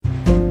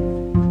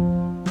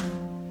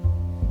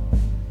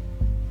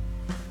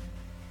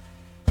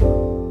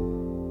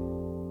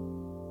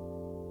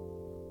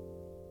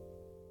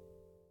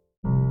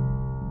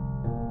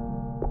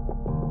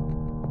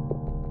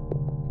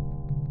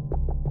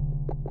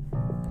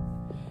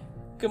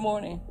Good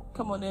morning.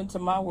 Come on into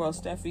my world,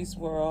 Steffi's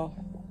world.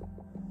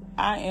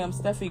 I am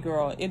Steffi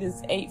Girl. It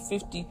is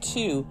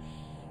 8:52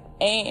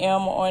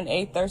 a.m. on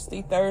a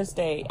thirsty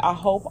Thursday. I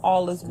hope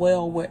all is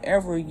well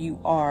wherever you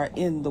are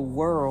in the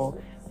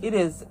world. It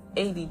is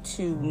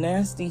 82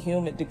 nasty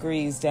humid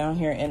degrees down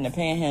here in the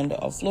panhandle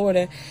of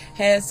Florida.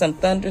 Had some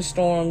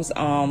thunderstorms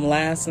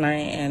last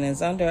night and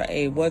is under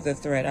a weather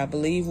threat. I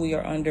believe we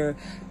are under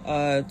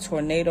a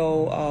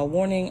tornado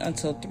warning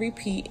until 3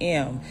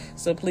 p.m.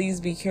 So please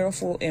be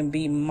careful and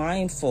be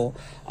mindful.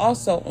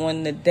 Also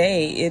on the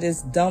day, it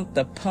is Dump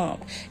the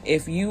Pump.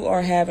 If you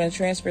are having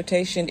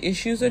transportation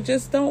issues or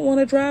just don't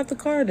want to drive the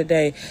car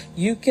today,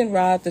 you can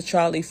ride the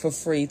trolley for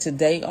free.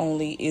 Today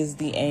only is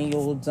the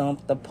annual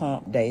Dump the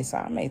Pump day, so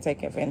I may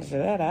take advantage of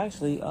that. I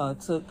actually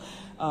took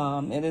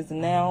it is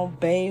now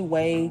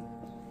Bayway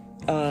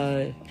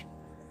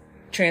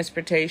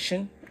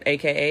Transportation,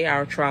 aka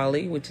our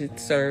trolley, which it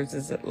serves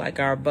as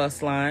like our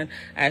bus line.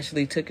 I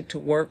actually took it to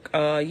work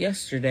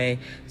yesterday.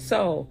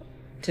 So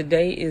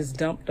today is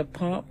Dump the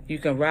Pump. You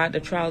can ride the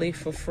trolley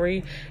for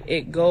free.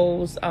 It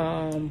goes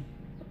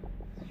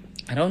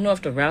I don't know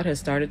if the route has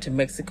started to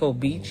Mexico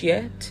Beach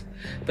yet,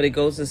 but it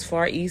goes as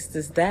far east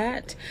as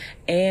that,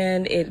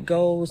 and it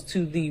goes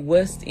to the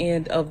west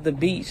end of the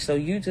beach. So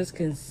you just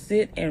can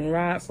sit and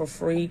ride for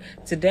free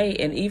today.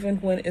 And even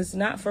when it's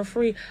not for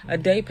free, a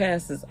day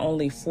pass is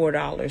only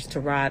 $4 to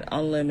ride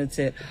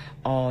unlimited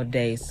all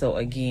day. So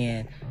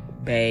again,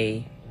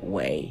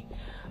 Bayway.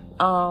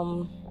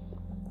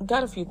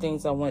 Got a few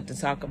things I wanted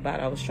to talk about.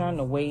 I was trying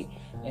to wait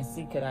and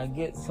see could I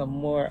get some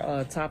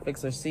more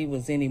topics or see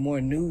was any more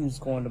news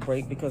going to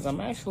break, because I'm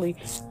actually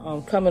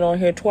coming on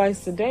here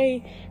twice a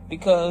day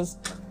because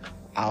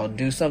I'll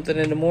do something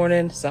in the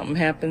morning, something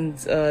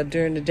happens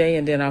during the day,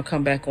 and then I'll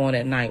come back on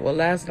at night. Well,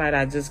 last night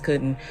I just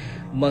couldn't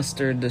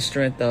muster the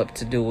strength up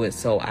to do it,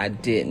 so I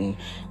didn't.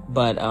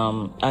 But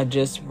I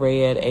just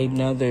read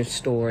another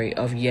story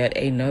of yet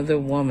another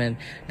woman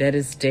that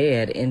is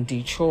dead in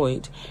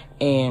Detroit,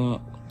 and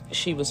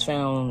she was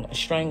found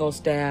strangled,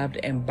 stabbed,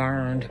 and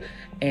burned,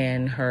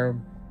 and her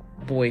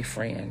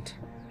boyfriend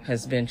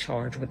has been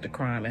charged with the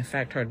crime. In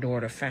fact, her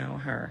daughter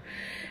found her.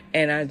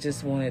 And I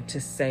just wanted to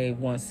say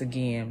once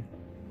again,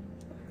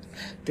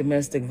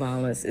 domestic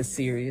violence is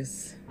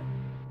serious.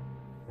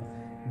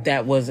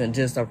 That wasn't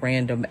just a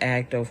random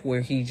act of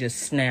where he just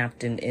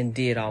snapped and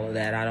did all of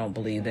that. I don't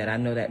believe that. I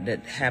know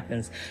that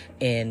happens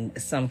in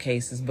some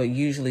cases, but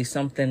usually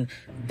something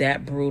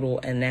that brutal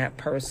and that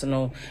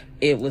personal,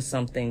 it was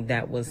something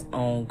that was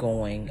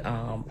ongoing.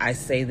 I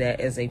say that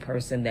as a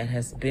person that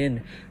has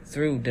been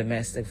through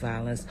domestic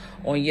violence.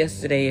 On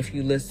yesterday, if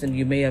you listened,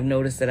 you may have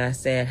noticed that I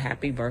said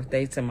happy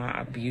birthday to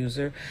my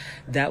abuser.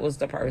 That was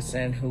the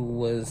person who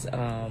was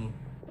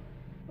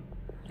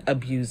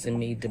abusing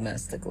me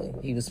domestically.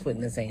 He was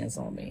putting his hands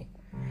on me.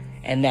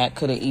 And that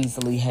could have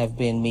easily have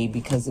been me,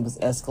 because it was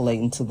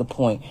escalating to the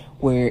point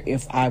where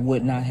if I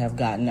would not have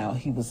gotten out,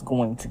 he was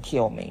going to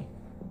kill me.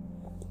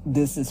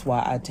 This is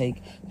why I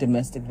take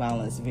domestic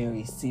violence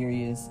very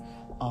serious.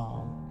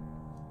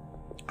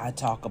 I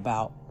talk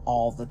about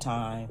all the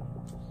time.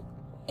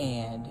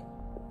 And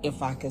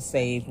if I could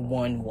save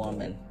one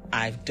woman,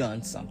 I've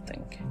done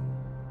something.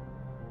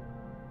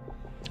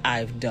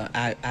 I've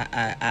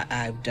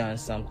done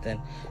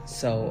something.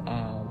 So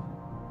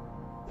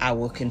I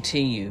will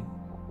continue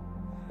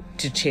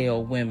to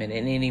tell women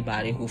and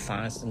anybody who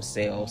finds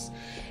themselves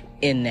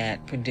in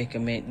that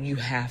predicament, you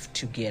have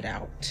to get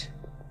out.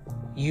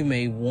 You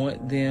may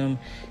want them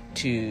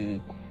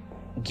to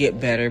get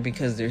better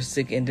because they're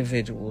sick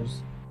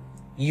individuals.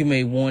 You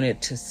may want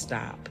it to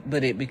stop,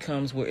 but it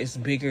becomes where it's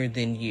bigger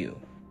than you.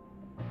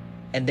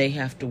 And they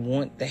have to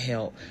want the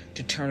help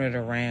to turn it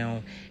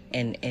around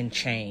and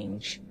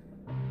change.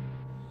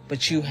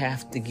 But you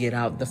have to get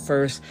out. The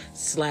first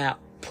slap,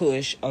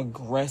 push,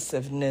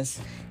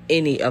 aggressiveness,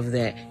 any of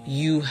that,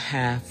 you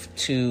have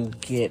to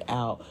get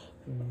out.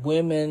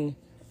 Women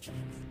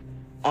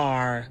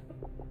are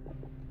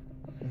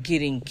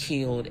getting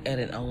killed at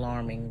an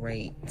alarming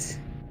rate.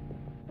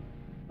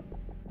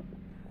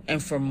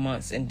 And for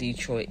months in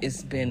Detroit,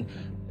 it's been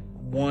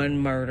one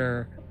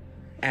murder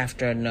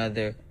after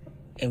another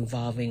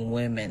involving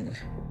women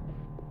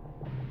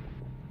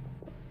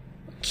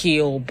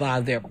killed by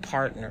their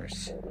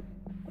partners.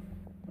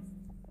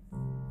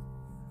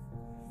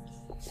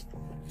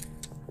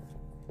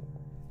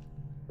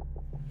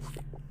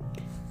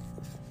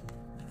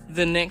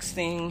 The next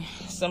thing,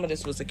 some of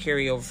this was a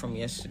carryover from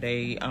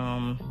yesterday.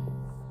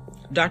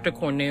 Dr.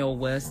 Cornel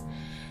West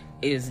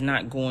is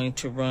not going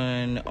to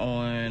run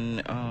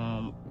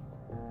on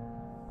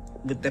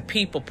with the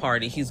People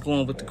Party. He's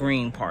going with the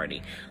Green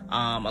Party.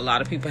 A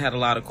lot of people had a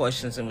lot of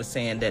questions and was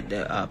saying that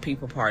the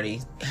People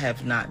Party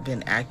have not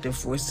been active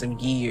for some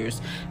years.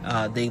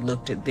 They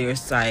looked at their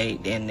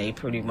site and they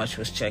pretty much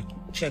was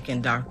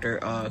checking Dr.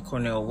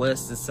 Cornel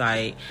West's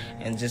site,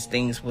 and just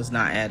things was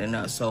not adding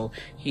up. So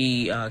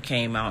he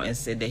came out and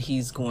said that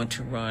he's going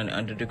to run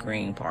under the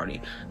Green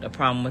Party. The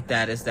problem with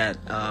that is that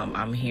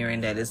I'm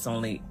hearing that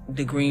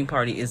the Green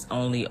Party is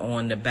only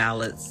on the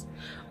ballots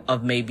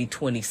of maybe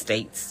 20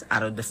 states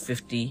out of the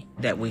 50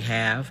 that we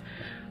have.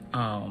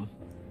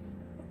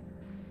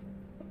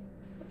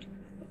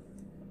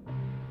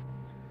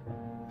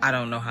 I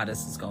don't know how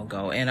this is going to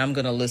go. And I'm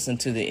going to listen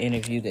to the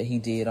interview that he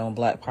did on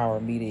Black Power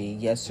Media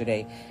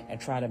yesterday and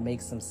try to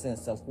make some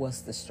sense of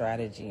what's the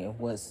strategy and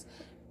what's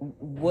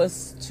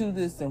to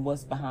this and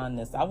what's behind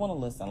this. I want to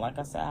listen. Like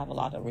I said, I have a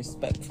lot of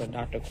respect for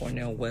Dr.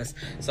 Cornel West.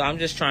 So I'm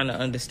just trying to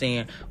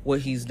understand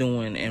what he's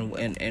doing and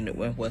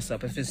what's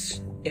up. If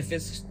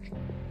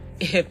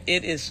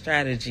it is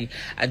strategy,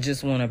 I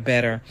just want to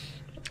better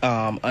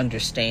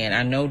understand.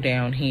 I know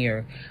down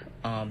here,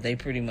 they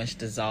pretty much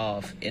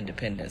dissolve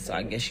independence. So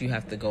I guess you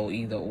have to go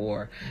either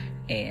or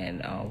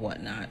and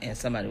whatnot. And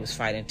somebody was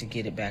fighting to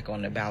get it back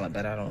on the ballot,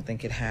 but I don't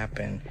think it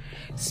happened.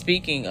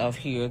 Speaking of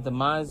here, the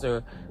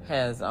miser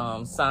has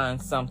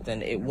signed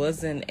something. It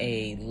wasn't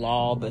a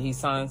law, but he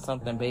signed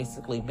something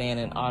basically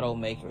banning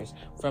automakers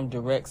from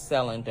direct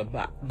selling to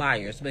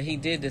buyers. But he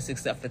did this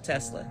except for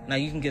Tesla. Now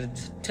you can get a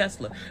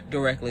Tesla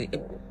directly,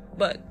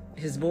 but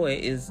his boy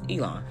is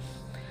Elon.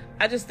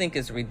 I just think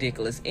it's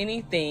ridiculous.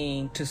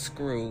 Anything to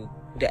screw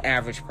the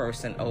average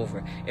person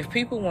over. If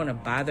people want to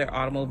buy their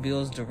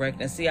automobiles direct,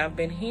 and see, I've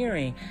been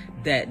hearing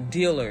that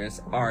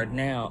dealers are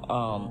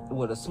now,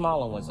 the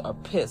smaller ones are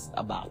pissed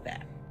about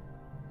that.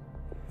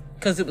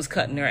 Because it was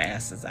cutting their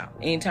asses out.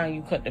 Anytime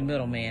you cut the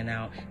middleman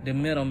out, the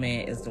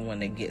middleman is the one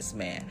that gets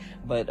mad.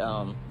 But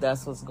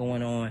that's what's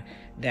going on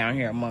down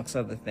here, amongst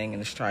other things, in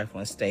this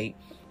trifling state.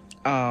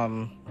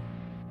 Hamtramck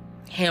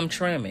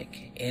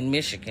in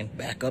Michigan,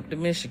 back up to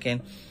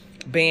Michigan,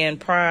 banned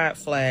pride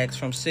flags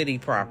from city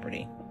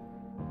property.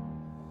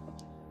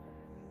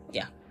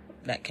 Yeah,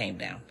 that came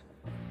down.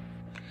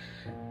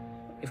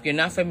 If you're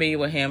not familiar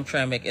with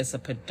Hamtramck, it's a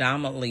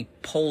predominantly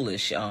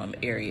Polish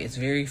area. It's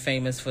very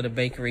famous for the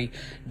bakery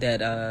that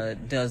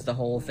does the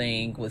whole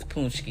thing with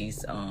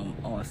punchkis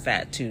on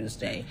Fat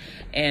Tuesday.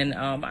 And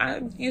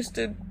I used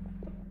to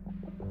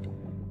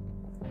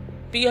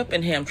be up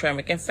in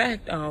Hamtramck. In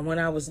fact, when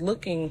I was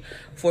looking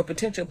for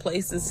potential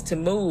places to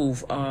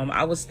move,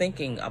 I was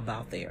thinking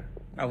about there.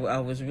 I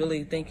was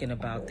really thinking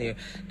about there.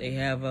 They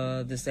have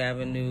this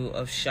avenue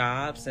of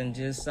shops and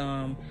just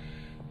an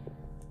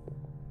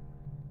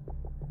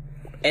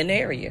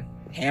area,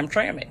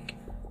 Hamtramck.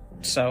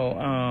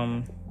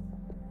 So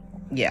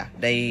yeah,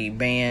 they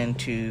banned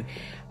to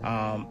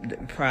the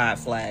pride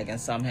flag,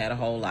 and some had a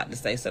whole lot to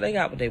say. So they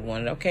got what they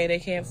wanted. Okay, they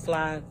can't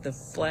fly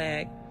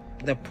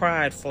the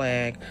pride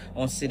flag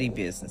on city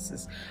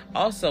businesses.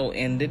 Also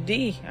in the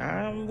D,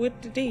 I'm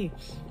with the D.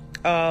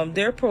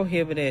 They're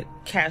prohibited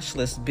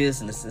cashless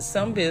businesses.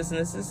 Some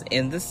businesses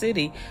in the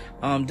city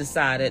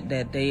decided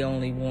that they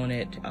only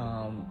wanted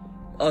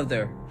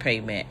other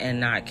payment and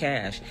not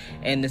cash,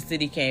 and the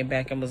city came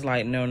back and was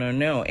like, no,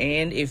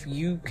 and if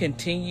you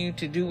continue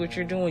to do what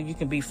you're doing, you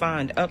can be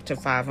fined up to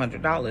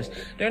 $500.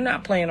 They're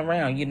not playing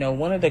around. You know,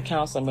 one of the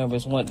council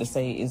members wanted to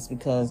say it's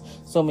because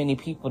so many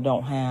people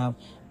don't have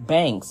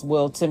banks.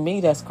 Well, to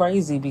me, that's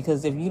crazy,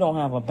 because if you don't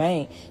have a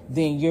bank,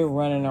 then you're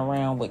running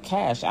around with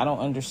cash. I don't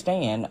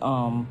understand.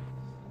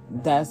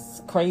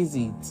 That's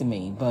crazy to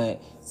me.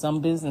 But some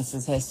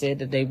businesses have said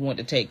that they want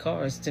to take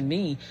cars. To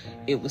me,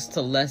 it was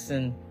to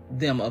lessen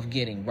them of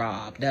getting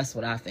robbed. That's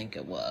what I think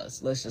it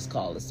was. Let's just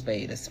call a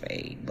spade.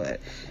 But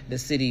the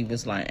city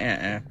was like,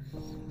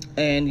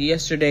 And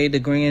yesterday, the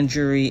grand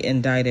jury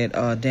indicted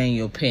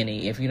Daniel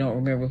Penny. If you don't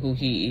remember who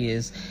he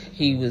is,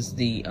 he was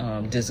the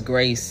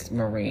disgraced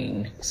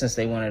Marine, since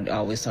they wanted to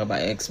always talk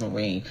about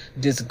ex-Marine,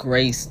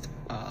 disgraced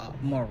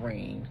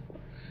Marine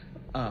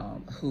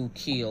who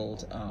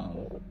killed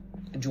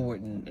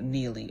Jordan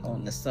Neely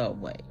on the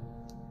subway.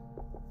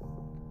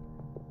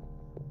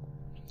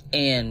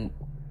 And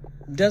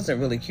doesn't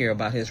really care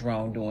about his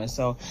wrongdoing.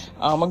 So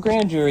a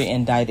grand jury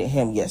indicted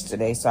him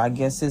yesterday. So I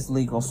guess his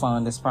legal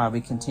fund is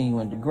probably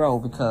continuing to grow,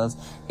 because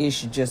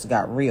issue just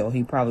got real.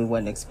 He probably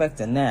wasn't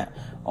expecting that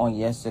on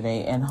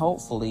yesterday. And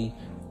hopefully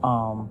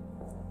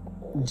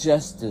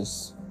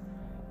justice,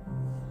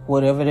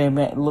 whatever they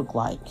might look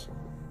like,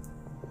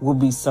 will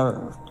be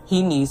served.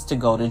 He needs to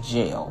go to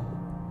jail.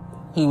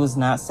 He was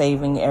not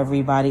saving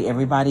everybody.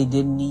 Everybody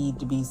didn't need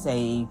to be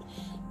saved,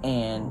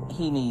 and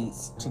he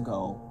needs to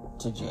go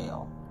to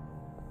jail.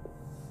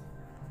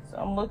 So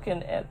I'm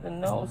looking at the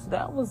notes.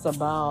 That was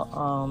about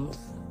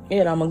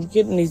it. I'm gonna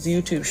get in these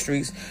YouTube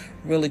streets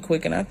really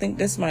quick, and I think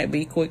this might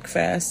be quick,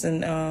 fast,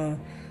 and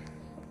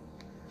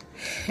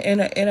in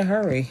a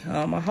hurry.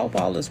 I hope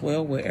all is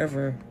well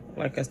wherever,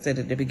 like I said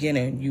at the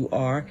beginning, you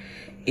are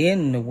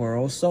in the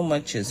world. So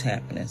much is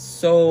happening.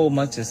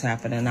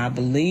 I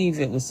believe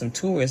it was some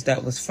tourists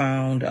that was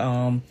found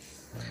kind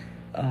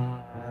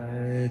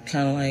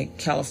of like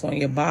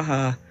California,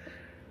 Baja,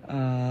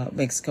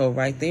 Mexico,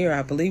 right there.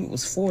 I believe it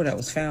was 4 that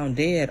was found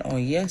dead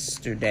on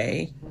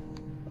yesterday.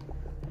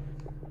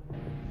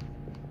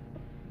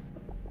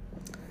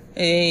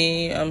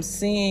 I'm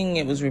seeing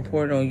it was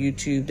reported on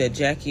YouTube that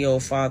Jackie O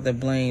father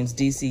blames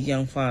DC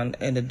Young Fund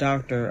and the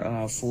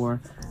doctor for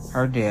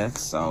her death.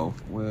 So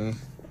we're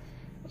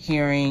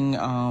hearing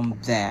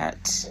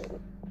that.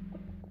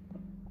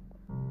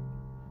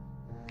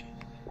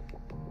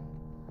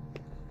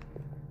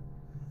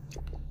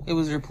 It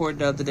was reported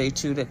the other day,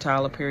 too, that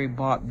Tyler Perry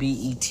bought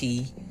BET.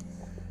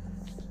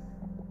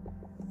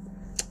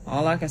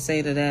 All I can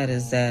say to that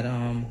is that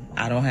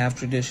I don't have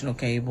traditional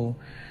cable.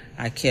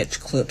 I catch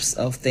clips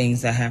of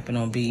things that happen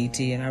on BET,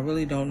 and I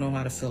really don't know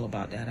how to feel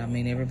about that. I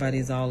mean,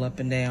 everybody's all up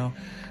and down,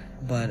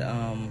 but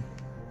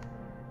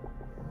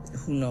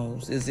who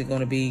knows? Is it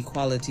going to be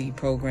quality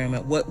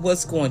programming?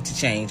 What's going to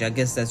change? I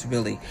guess that's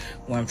really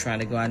where I'm trying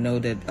to go. I know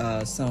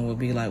that some would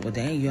be like, well,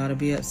 dang, you ought to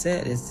be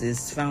upset.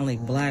 It's finally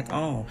black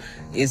owned.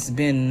 It's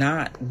been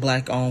not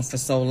black owned for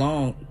so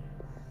long.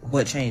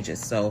 What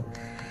changes? So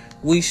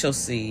we shall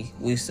see.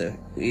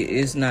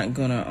 It's not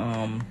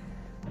gonna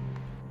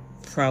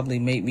probably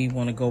make me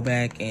want to go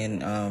back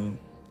and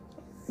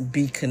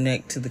be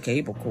connect to the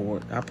cable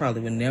cord. I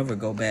probably would never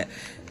go back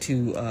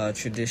to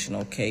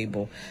traditional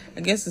cable.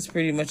 I guess it's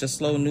pretty much a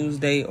slow news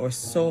day, or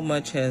so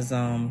much has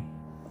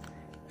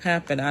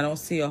happened. I don't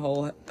see a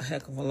whole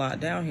heck of a lot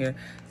down here,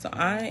 so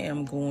I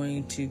am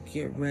going to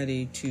get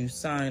ready to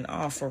sign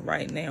off for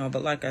right now.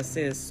 But like I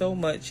said, so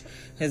much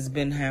has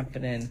been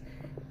happening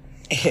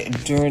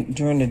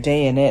during the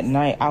day and at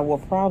night. I will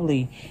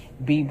probably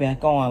be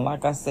back on.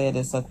 Like I said,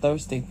 it's a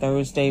thirsty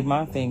Thursday.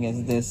 My thing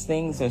is this: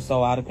 things are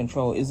so out of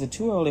control. Is it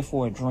too early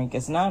for a drink?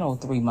 It's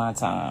 9:03 my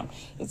time.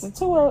 Is it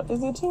too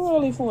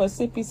early for a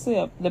sippy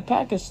sip? The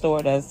package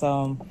store that's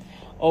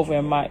over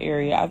in my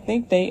area, I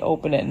think they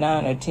open at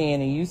 9 or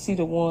 10, and you see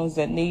the ones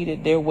that need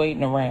it, they're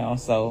waiting around,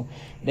 so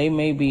they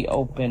may be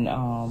open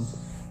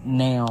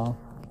now.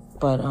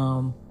 But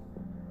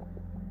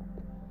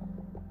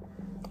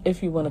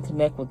if you want to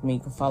connect with me, you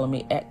can follow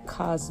me at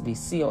Cosby,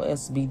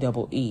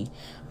 COSBEE.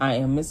 I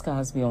am Miss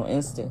Cosby on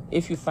Insta.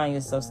 If you find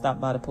yourself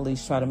stopped by the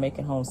police, try to make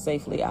it home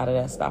safely out of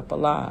that stop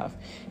alive.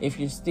 If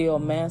you're still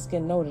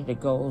masking, know that it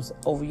goes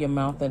over your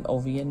mouth and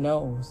over your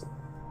nose.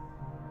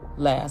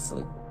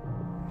 Lastly,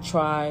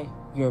 try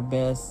your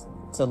best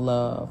to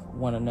love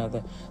one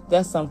another.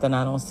 That's something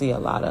I don't see a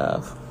lot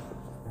of.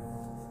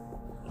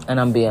 And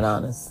I'm being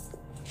honest.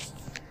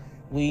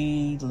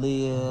 We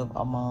live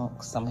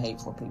amongst some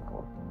hateful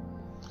people.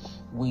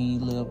 We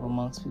live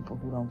amongst people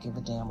who don't give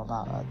a damn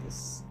about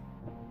others.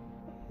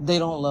 They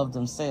don't love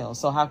themselves.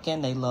 So how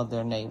can they love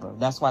their neighbor?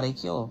 That's why they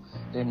kill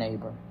their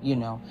neighbor. You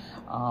know,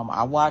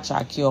 I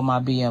Kill My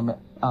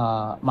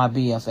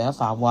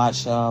BFF. I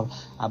watch,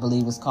 I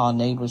believe it's called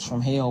Neighbors from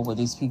Hell, where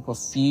these people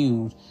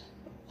feud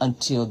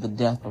until the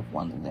death of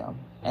one of them.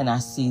 And I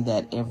see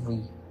that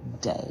every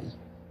day.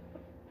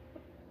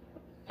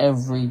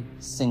 Every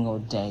single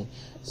day.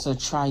 So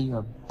try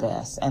your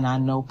best. And I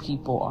know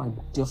people are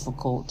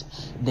difficult.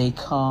 They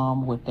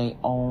come with their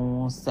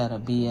own set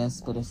of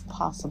BS. But if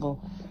possible,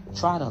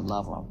 try to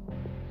love them.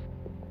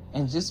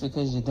 And just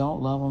because you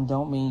don't love them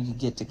don't mean you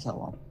get to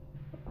kill them.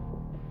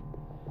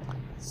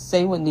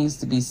 Say what needs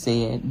to be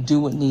said.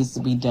 Do what needs to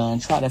be done.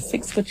 Try to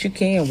fix what you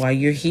can while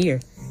you're here.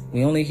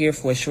 We're only here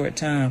for a short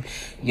time.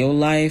 Your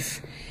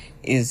life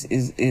is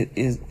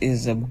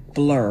a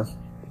blur.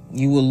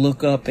 You will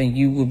look up and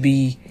you will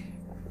be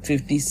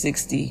 50,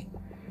 60,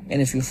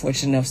 and if you're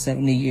fortunate enough,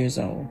 70 years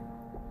old.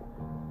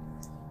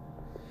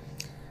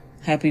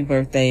 Happy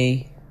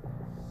birthday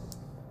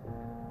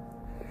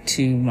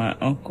to my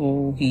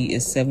uncle. He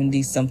is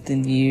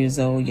 70-something years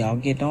old. Y'all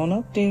get on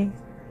up there.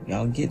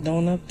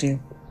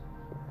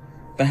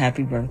 But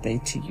happy birthday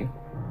to you.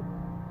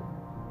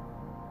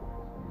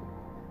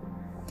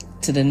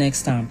 Till the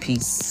next time,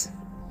 peace.